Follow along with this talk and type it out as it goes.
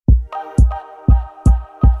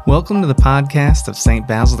Welcome to the podcast of St.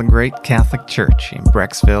 Basil the Great Catholic Church in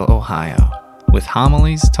Brecksville, Ohio, with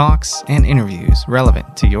homilies, talks, and interviews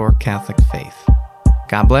relevant to your Catholic faith.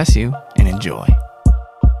 God bless you and enjoy.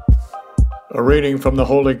 A reading from the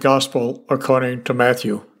Holy Gospel according to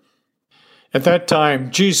Matthew. At that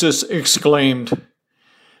time, Jesus exclaimed,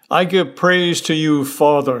 "I give praise to you,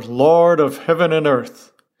 Father, Lord of heaven and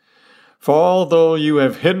earth. For although you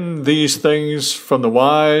have hidden these things from the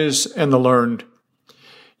wise and the learned,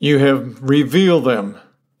 you have revealed them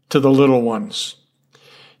to the little ones.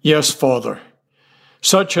 Yes, Father,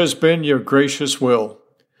 such has been your gracious will.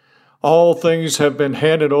 All things have been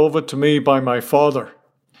handed over to me by my Father.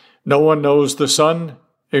 No one knows the Son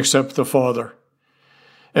except the Father,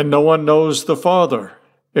 and no one knows the Father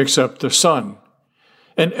except the Son,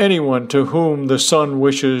 and anyone to whom the Son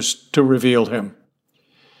wishes to reveal him.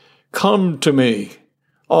 Come to me,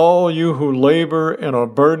 all you who labor and are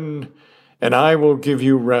burdened, and I will give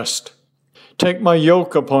you rest. Take my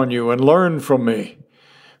yoke upon you and learn from me,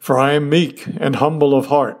 for I am meek and humble of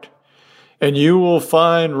heart, and you will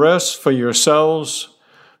find rest for yourselves,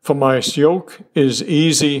 for my yoke is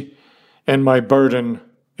easy and my burden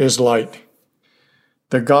is light."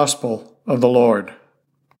 The Gospel of the Lord.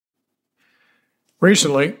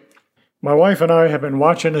 Recently, my wife and I have been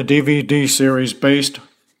watching a DVD series based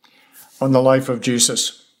on the life of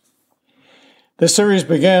Jesus. This series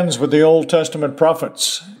begins with the Old Testament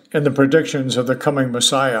prophets and the predictions of the coming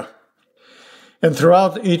Messiah. And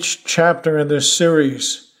throughout each chapter in this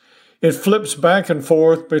series, it flips back and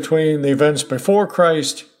forth between the events before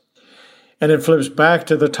Christ, and it flips back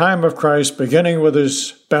to the time of Christ, beginning with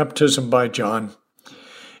his baptism by John,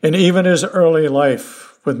 and even his early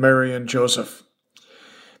life with Mary and Joseph.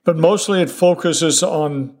 But mostly it focuses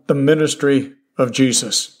on the ministry of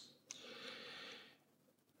Jesus.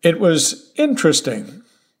 It was interesting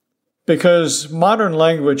because modern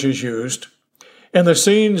language is used, and the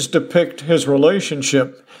scenes depict his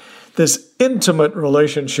relationship, this intimate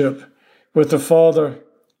relationship with the Father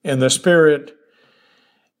and the Spirit,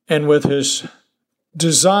 and with his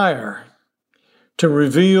desire to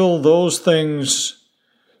reveal those things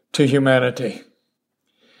to humanity.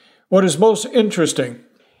 What is most interesting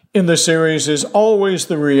in the series is always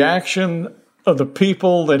the reaction of the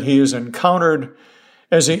people that he has encountered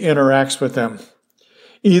as he interacts with them,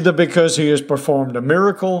 either because he has performed a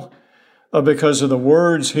miracle or because of the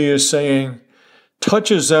words he is saying,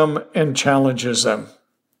 touches them and challenges them.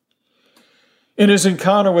 In his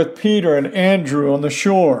encounter with Peter and Andrew on the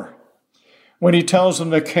shore, when he tells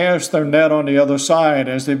them to cast their net on the other side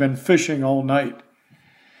as they've been fishing all night,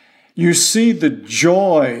 you see the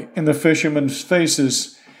joy in the fishermen's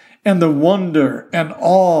faces and the wonder and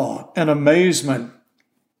awe and amazement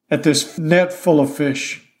at this net full of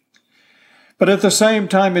fish. But at the same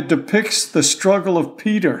time, it depicts the struggle of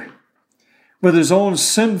Peter with his own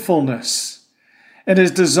sinfulness and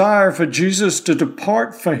his desire for Jesus to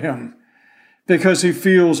depart from him because he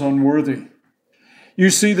feels unworthy. You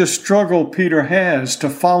see the struggle Peter has to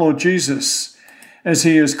follow Jesus as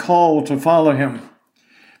he is called to follow him,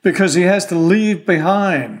 because he has to leave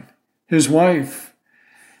behind his wife,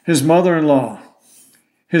 his mother-in-law,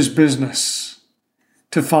 his business,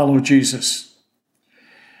 to follow Jesus.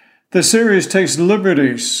 The series takes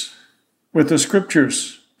liberties with the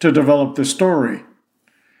scriptures to develop the story,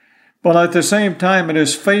 but at the same time it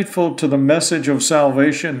is faithful to the message of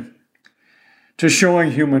salvation, to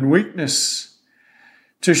showing human weakness,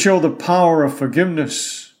 to show the power of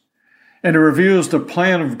forgiveness, and it reveals the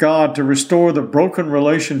plan of God to restore the broken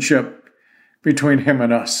relationship between him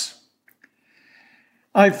and us.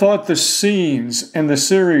 I thought the scenes in the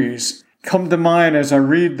series come to mind as I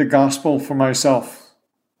read the gospel for myself.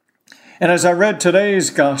 And as I read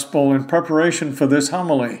today's gospel in preparation for this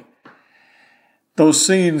homily, those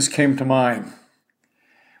scenes came to mind.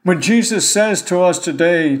 When Jesus says to us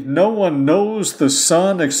today, no one knows the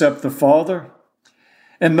Son except the Father,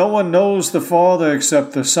 and no one knows the Father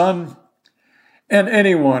except the Son, and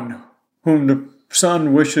anyone whom the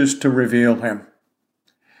Son wishes to reveal him,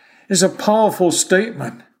 is a powerful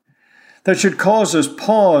statement that should cause us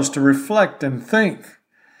pause to reflect and think.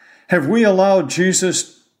 Have we allowed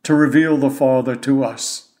Jesus to reveal the Father to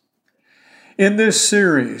us? In this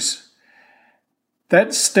series,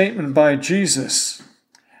 that statement by Jesus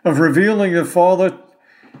of revealing the Father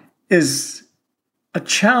is a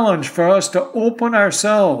challenge for us to open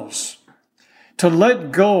ourselves, to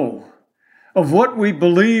let go of what we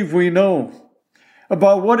believe we know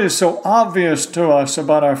about what is so obvious to us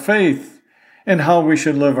about our faith and how we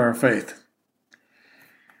should live our faith.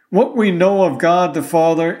 What we know of God the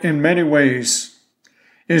Father in many ways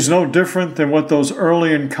is no different than what those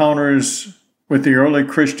early encounters with the early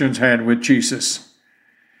Christians had with Jesus.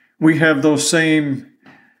 We have those same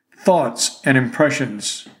thoughts and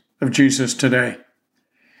impressions of Jesus today.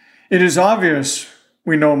 It is obvious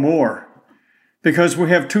we know more because we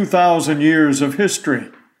have 2,000 years of history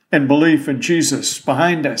and belief in Jesus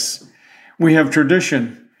behind us. We have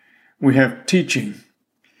tradition. We have teaching.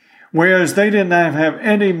 Whereas they did not have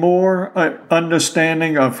any more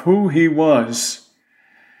understanding of who he was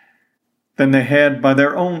than they had by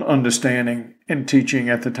their own understanding and teaching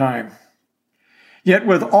at the time. Yet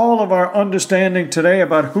with all of our understanding today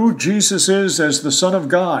about who Jesus is as the Son of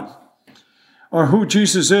God, or who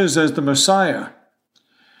Jesus is as the Messiah,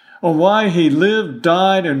 or why he lived,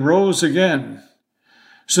 died, and rose again,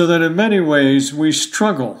 so that in many ways we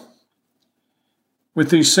struggle with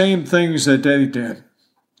these same things that they did.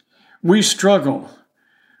 We struggle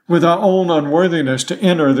with our own unworthiness to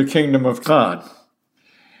enter the kingdom of God.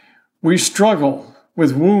 We struggle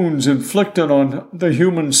with wounds inflicted on the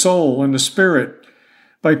human soul and the spirit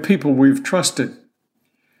by people we've trusted.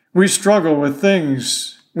 We struggle with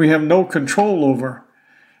things we have no control over,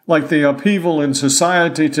 like the upheaval in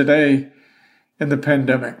society today and the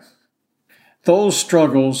pandemic. Those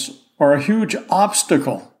struggles are a huge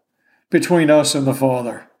obstacle between us and the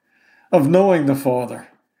Father, of knowing the Father,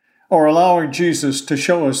 or allowing Jesus to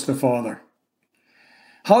show us the Father.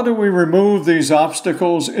 How do we remove these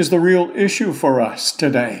obstacles is the real issue for us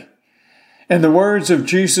today. And the words of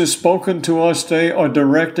Jesus spoken to us today are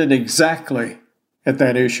directed exactly at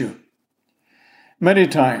that issue. Many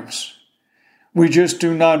times, we just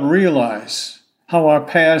do not realize how our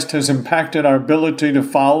past has impacted our ability to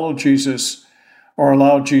follow Jesus or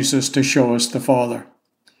allow Jesus to show us the Father.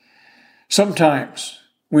 Sometimes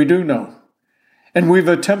we do know, and we've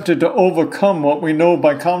attempted to overcome what we know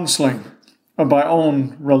by counseling or by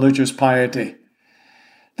own religious piety.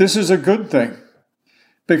 This is a good thing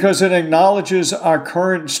because it acknowledges our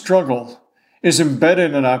current struggle is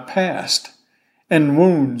embedded in our past and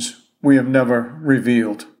wounds we have never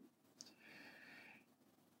revealed.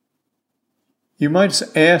 You might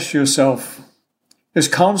ask yourself, is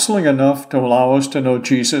counseling enough to allow us to know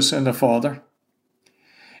Jesus and the Father?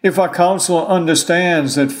 If our counselor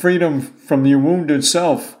understands that freedom from your wounded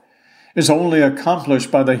self is only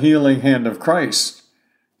accomplished by the healing hand of Christ,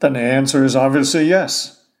 then the answer is obviously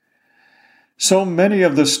yes. So many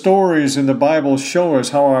of the stories in the Bible show us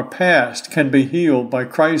how our past can be healed by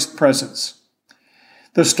Christ's presence.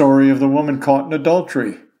 The story of the woman caught in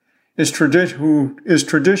adultery who is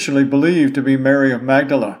traditionally believed to be Mary of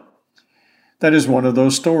Magdala. That is one of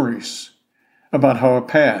those stories about how her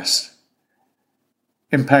past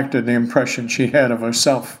impacted the impression she had of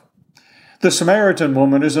herself. The Samaritan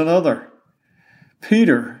woman is another.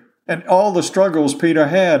 Peter and all the struggles Peter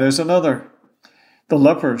had is another. The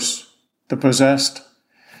lepers, the possessed.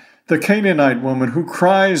 The Canaanite woman who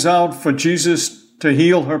cries out for Jesus to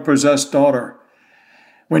heal her possessed daughter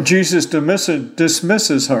when Jesus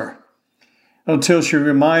dismisses her until she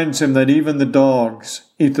reminds him that even the dogs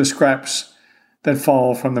eat the scraps that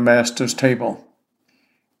fall from the master's table,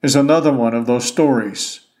 is another one of those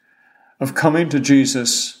stories of coming to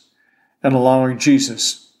Jesus and allowing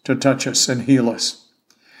Jesus to touch us and heal us.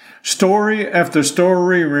 Story after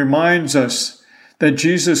story reminds us that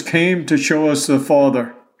Jesus came to show us the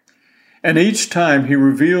Father, and each time he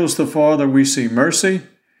reveals the Father, we see mercy,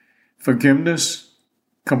 forgiveness,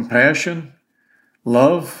 compassion,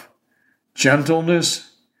 love,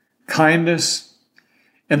 gentleness, kindness,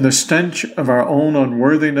 and the stench of our own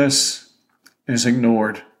unworthiness is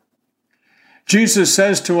ignored. Jesus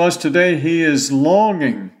says to us today he is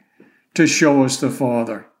longing to show us the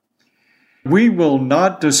Father. We will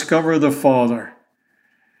not discover the Father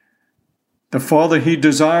he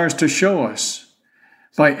desires to show us,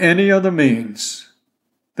 by any other means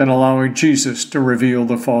than allowing Jesus to reveal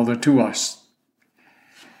the Father to us.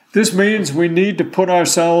 This means we need to put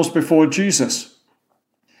ourselves before Jesus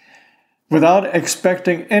without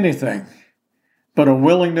expecting anything but a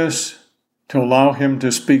willingness to allow him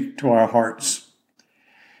to speak to our hearts.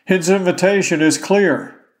 His invitation is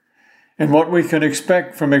clear, and what we can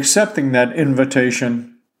expect from accepting that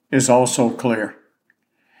invitation is also clear.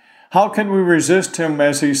 How can we resist him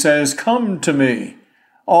as he says, "Come to me,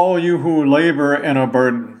 all you who labor and are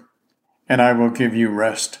burdened, and I will give you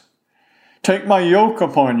rest. Take my yoke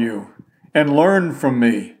upon you and learn from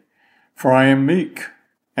me, for I am meek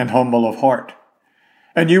and humble of heart,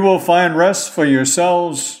 and you will find rest for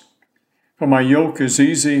yourselves, for my yoke is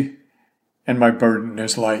easy and my burden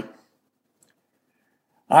is light."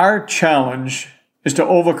 Our challenge is to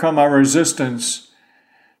overcome our resistance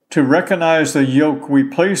to recognize the yoke we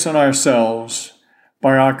place on ourselves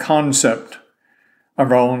by our concept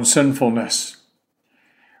of our own sinfulness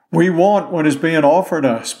We want what is being offered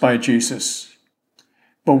us by Jesus,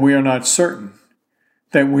 but we are not certain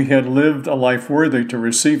that we had lived a life worthy to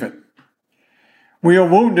receive it. We are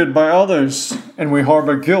wounded by others, and we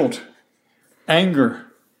harbor guilt, anger,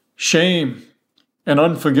 shame, and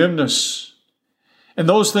unforgiveness. And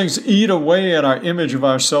those things eat away at our image of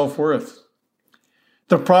our self-worth.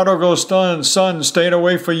 The prodigal son stayed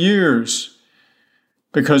away for years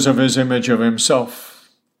because of his image of himself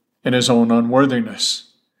and his own unworthiness.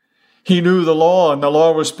 He knew the law, and the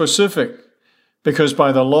law was specific, because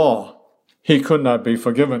by the law he could not be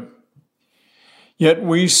forgiven. Yet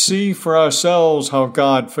we see for ourselves how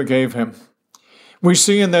God forgave him. We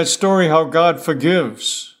see in that story how God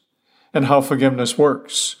forgives and how forgiveness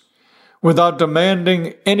works, without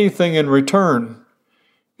demanding anything in return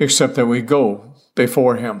except that we go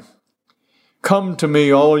before him. Come to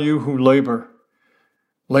me, all you who labor.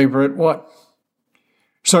 Labor at what?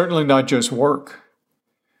 Certainly not just work,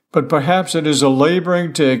 but perhaps it is a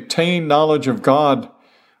laboring to attain knowledge of God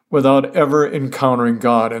without ever encountering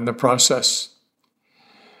God in the process.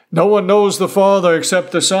 No one knows the Father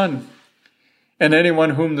except the Son, and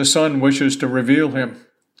anyone whom the Son wishes to reveal him.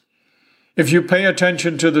 If you pay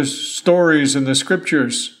attention to the stories in the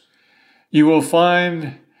Scriptures, you will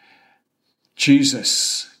find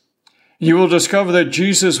Jesus. You will discover that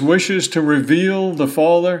Jesus wishes to reveal the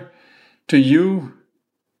Father to you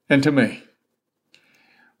and to me.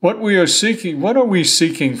 What are we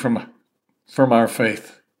seeking from our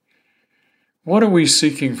faith? What are we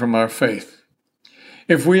seeking from our faith?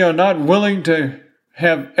 If we are not willing to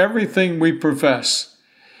have everything we profess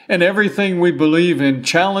and everything we believe in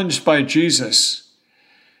challenged by Jesus,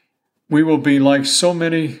 we will be like so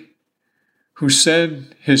many who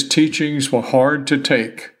said his teachings were hard to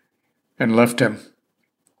take and left him.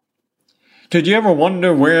 Did you ever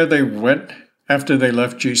wonder where they went after they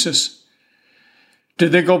left Jesus?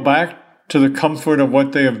 Did they go back to the comfort of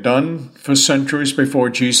what they have done for centuries before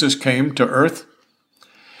Jesus came to earth?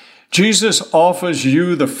 Jesus offers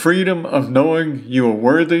you the freedom of knowing you are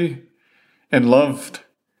worthy and loved,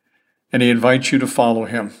 and he invites you to follow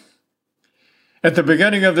him. At the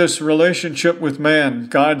beginning of this relationship with man,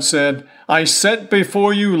 God said, I set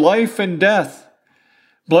before you life and death,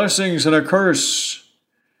 blessings and a curse.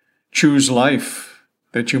 Choose life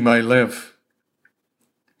that you may live.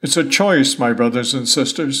 It's a choice, my brothers and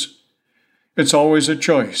sisters. It's always a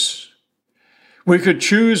choice. We could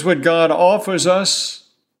choose what God offers us,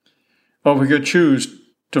 or we could choose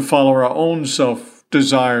to follow our own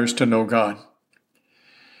self-desires to know God.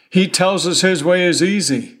 He tells us his way is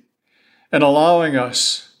easy, and allowing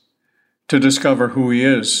us to discover who he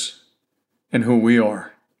is and who we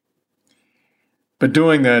are. But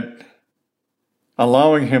doing that,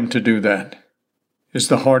 allowing him to do that, is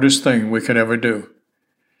the hardest thing we could ever do.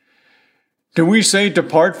 Do we say,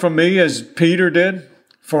 depart from me, as Peter did,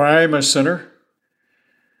 for I am a sinner?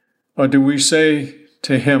 Or do we say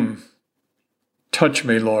to him, touch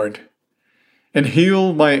me, Lord, and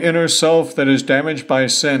heal my inner self that is damaged by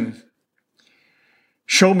sin.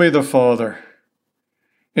 Show me the Father,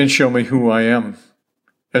 and show me who I am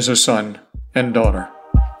as a son and daughter.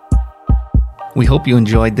 We hope you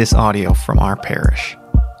enjoyed this audio from our parish.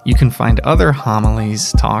 You can find other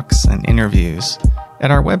homilies, talks, and interviews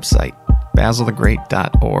at our website,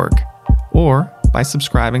 basilthegreat.org, or by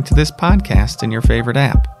subscribing to this podcast in your favorite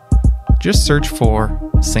app. Just search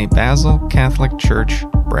for St. Basil Catholic Church,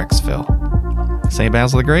 Brecksville. St.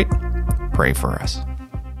 Basil the Great, pray for us.